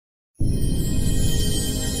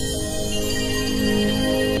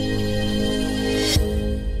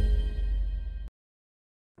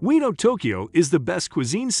We know Tokyo is the best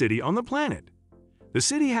cuisine city on the planet. The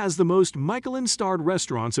city has the most Michelin-starred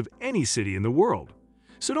restaurants of any city in the world,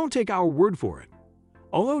 so don't take our word for it.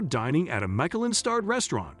 Although dining at a Michelin-starred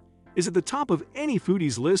restaurant is at the top of any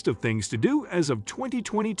foodie's list of things to do as of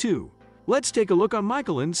 2022, let's take a look on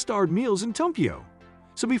Michelin-starred meals in Tokyo.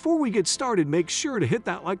 So before we get started, make sure to hit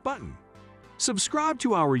that like button. Subscribe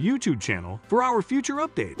to our YouTube channel for our future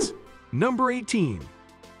updates. Number 18.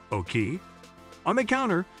 Oki. On the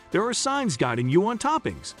counter, there are signs guiding you on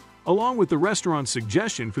toppings, along with the restaurant's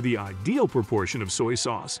suggestion for the ideal proportion of soy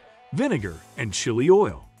sauce, vinegar, and chili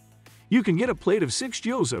oil. You can get a plate of 6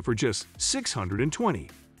 gyoza for just 620.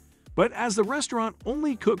 But as the restaurant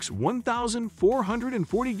only cooks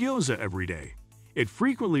 1,440 gyoza every day, it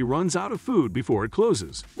frequently runs out of food before it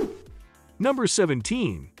closes. Number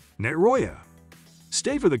 17. Neroya.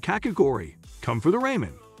 Stay for the kakigori, come for the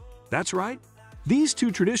ramen. That's right, these two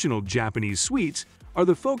traditional Japanese sweets are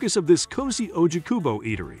the focus of this cozy Ojikubo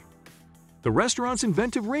eatery. The restaurant's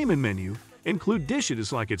inventive ramen menu include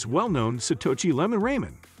dishes like its well-known Satochi Lemon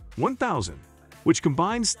Ramen 1000, which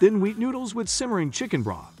combines thin wheat noodles with simmering chicken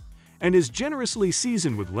broth and is generously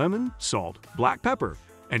seasoned with lemon, salt, black pepper,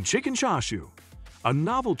 and chicken chashu, a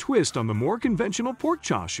novel twist on the more conventional pork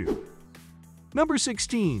chashu. Number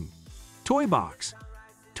 16. Toy Box.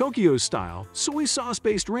 Tokyo-style soy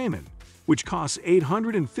sauce-based ramen, which costs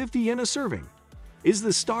 850 yen a serving, is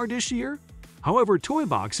the star dish here. However, Toy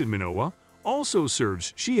Box in Minowa also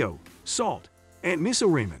serves shio, salt, and miso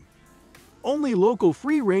ramen. Only local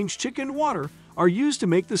free-range chicken and water are used to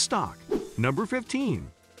make the stock. Number 15.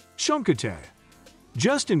 Shonkute.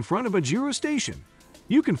 Just in front of Ajiro Station,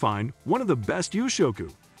 you can find one of the best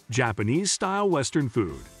yoshoku, Japanese-style Western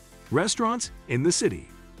food, restaurants in the city.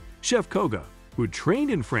 Chef Koga, who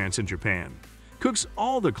trained in France and Japan, cooks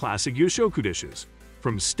all the classic yoshoku dishes,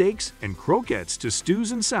 from steaks and croquettes to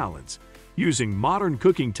stews and salads, using modern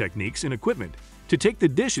cooking techniques and equipment to take the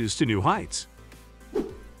dishes to new heights.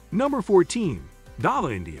 Number 14.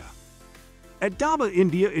 Dhaba India. At Dhaba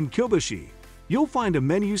India in Kyobashi, you'll find a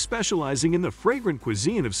menu specializing in the fragrant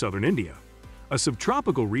cuisine of southern India, a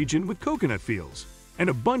subtropical region with coconut fields and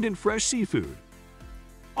abundant fresh seafood.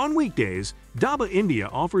 On weekdays, Dhaba India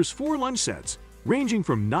offers 4 lunch sets ranging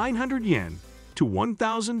from 900 yen to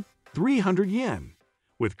 1,300 yen,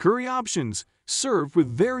 with curry options served with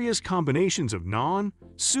various combinations of naan,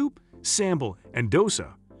 soup, sambal, and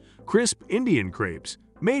dosa, crisp Indian crepes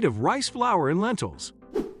made of rice flour and lentils.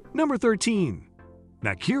 Number 13.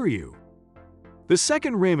 Nakiryu. The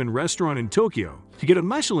second ramen restaurant in Tokyo to get a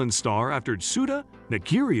Michelin star after Tsuda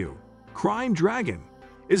Nakiryu, Crying Dragon,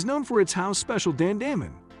 is known for its house special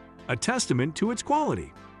dandamen, a testament to its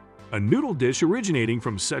quality. A noodle dish originating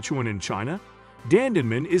from Sichuan in China,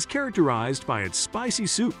 dandamen is characterized by its spicy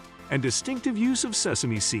soup and distinctive use of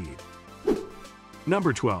sesame seed.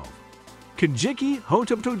 Number 12. Kinjiki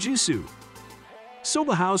Hototojitsu.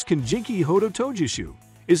 Soba House Kinjiki Hototojitsu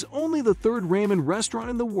is only the third ramen restaurant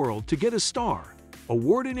in the world to get a star,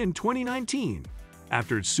 awarded in 2019,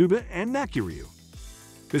 after Tsuba and Nakiryu.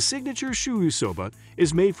 The signature shoyu soba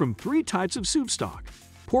is made from 3 types of soup stock: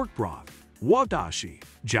 pork broth, wadashi,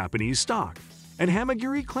 Japanese stock, and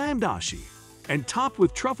hamagiri clam dashi, and topped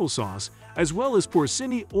with truffle sauce as well as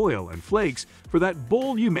porcini oil and flakes for that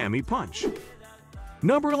bold umami punch.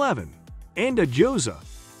 Number 11. Anda Gyoza.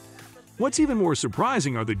 What's even more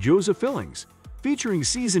surprising are the gyoza fillings, featuring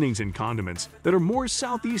seasonings and condiments that are more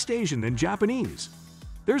Southeast Asian than Japanese.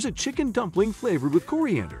 There's a chicken dumpling flavored with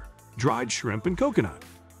coriander, dried shrimp, and coconut,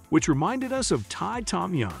 which reminded us of Thai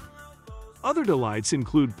tom yum. Other delights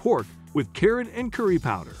include pork with carrot and curry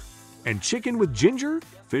powder, and chicken with ginger,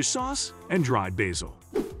 fish sauce, and dried basil.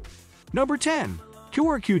 Number 10.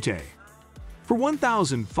 Kyoryukute. For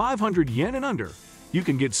 1,500 yen and under, you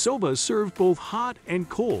can get soba served both hot and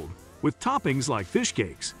cold, with toppings like fish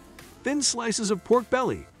cakes, thin slices of pork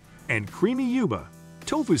belly, and creamy yuba,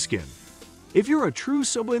 tofu skin. If you're a true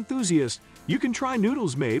soba enthusiast, you can try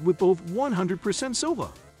noodles made with both 100% soba,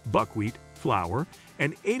 buckwheat, flour,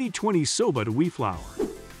 and 80-20 soba to wheat flour.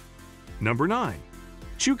 Number 9.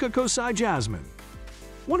 Chuka Kosai Jasmine.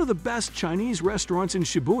 One of the best Chinese restaurants in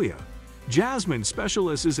Shibuya, Jasmine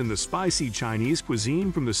specializes in the spicy Chinese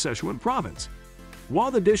cuisine from the Sichuan province.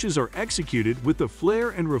 While the dishes are executed with the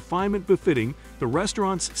flair and refinement befitting the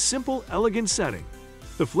restaurant's simple, elegant setting,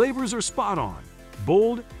 the flavors are spot on,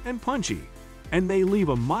 bold, and punchy, and they leave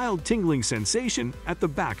a mild tingling sensation at the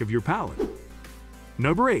back of your palate.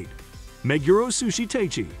 Number 8. Meguro Sushi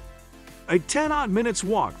Taichi. A 10-odd minutes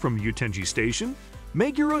walk from Utenji Station,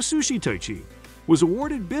 Meguro Sushi Taichi was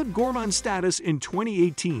awarded Bib Gourmand status in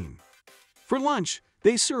 2018. For lunch,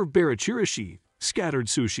 they serve barachirashi, scattered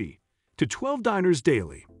sushi to 12 diners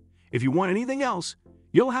daily. If you want anything else,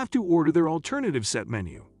 you'll have to order their alternative set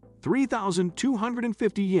menu,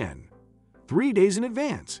 3,250 yen, 3 days in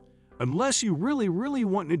advance. Unless you really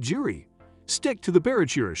want nigiri, stick to the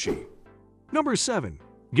barachirashi. Number 7.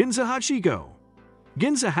 Ginza Hachiko.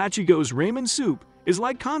 Ginza Hachiko's ramen soup is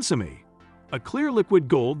like consommé, a clear liquid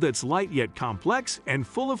gold that's light yet complex and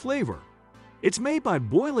full of flavor. It's made by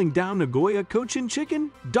boiling down Nagoya Cochin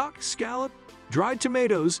chicken, duck, scallop, dried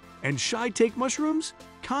tomatoes, and shiitake mushrooms,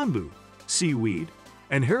 kanbu, seaweed,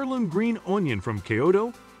 and heirloom green onion from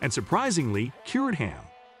Kyoto, and surprisingly, cured ham.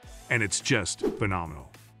 And it's just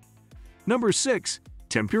phenomenal. Number 6.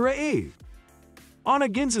 Tempura Ave. On a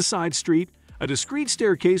Ginza side street, a discreet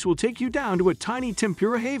staircase will take you down to a tiny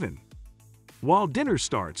tempura haven. While dinner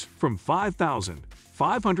starts from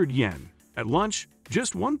 5,500 yen, at lunch,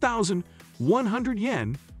 just 1,100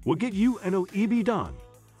 yen will get you an oibi don,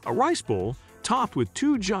 a rice bowl topped with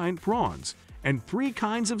 2 giant prawns and 3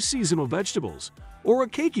 kinds of seasonal vegetables, or a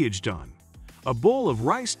kekiage don, a bowl of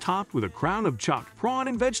rice topped with a crown of chopped prawn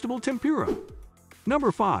and vegetable tempura.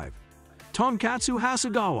 Number 5. Tonkatsu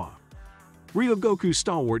Hasegawa. Ryogoku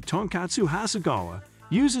stalwart Tonkatsu Hasegawa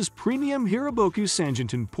uses premium Hiraboku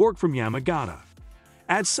Sanjintan pork from Yamagata.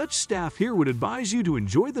 As such, staff here would advise you to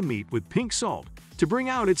enjoy the meat with pink salt to bring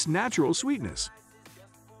out its natural sweetness.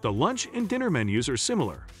 The lunch and dinner menus are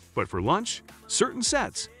similar, but for lunch, certain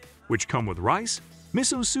sets, which come with rice,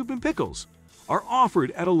 miso soup and pickles, are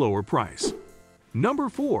offered at a lower price. Number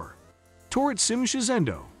 4. Toritsumu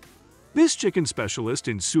Shizendo. This chicken specialist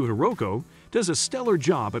in Suhiroko does a stellar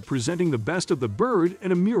job at presenting the best of the bird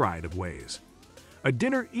in a myriad of ways. A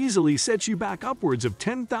dinner easily sets you back upwards of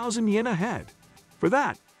 10,000 yen a head. For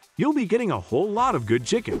that, you'll be getting a whole lot of good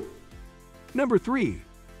chicken. Number 3.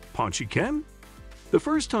 Ponchiken. The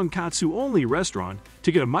first tonkatsu-only restaurant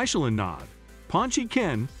to get a Michelin nod,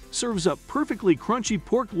 Ponchiken serves up perfectly crunchy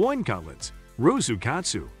pork loin cutlets,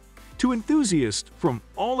 rozukatsu, to enthusiasts from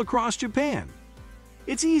all across Japan.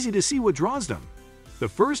 It's easy to see what draws them. The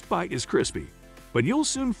first bite is crispy, but you'll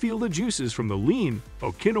soon feel the juices from the lean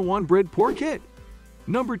Okinawan bread pork hit.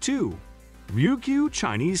 Number 2. Ryukyu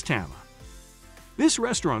Chinese Tama. This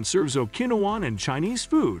restaurant serves Okinawan and Chinese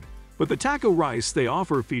food, but the taco rice they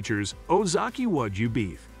offer features Ozaki Wagyu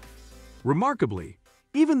beef. Remarkably,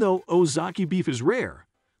 even though Ozaki beef is rare,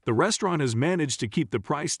 the restaurant has managed to keep the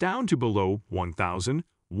price down to below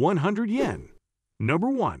 1,100 yen. Number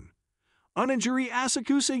 1. Onigiri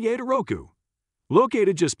Asakusa Yadaroku.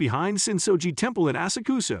 Located just behind Sensoji Temple in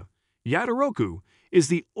Asakusa, Yadaroku is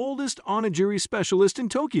the oldest onigiri specialist in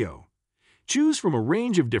Tokyo. Choose from a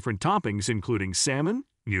range of different toppings including salmon,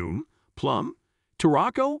 yum, plum,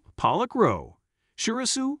 tarako, pollock roe,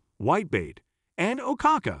 shirasu, whitebait, and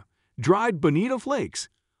okaka, dried bonito flakes,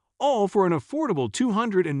 all for an affordable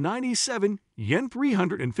 297 yen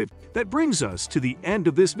 350. That brings us to the end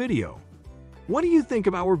of this video. What do you think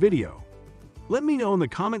of our video? Let me know in the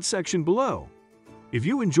comment section below. If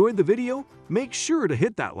you enjoyed the video, make sure to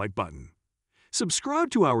hit that like button. Subscribe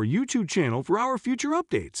to our YouTube channel for our future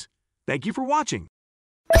updates. Thank you for watching.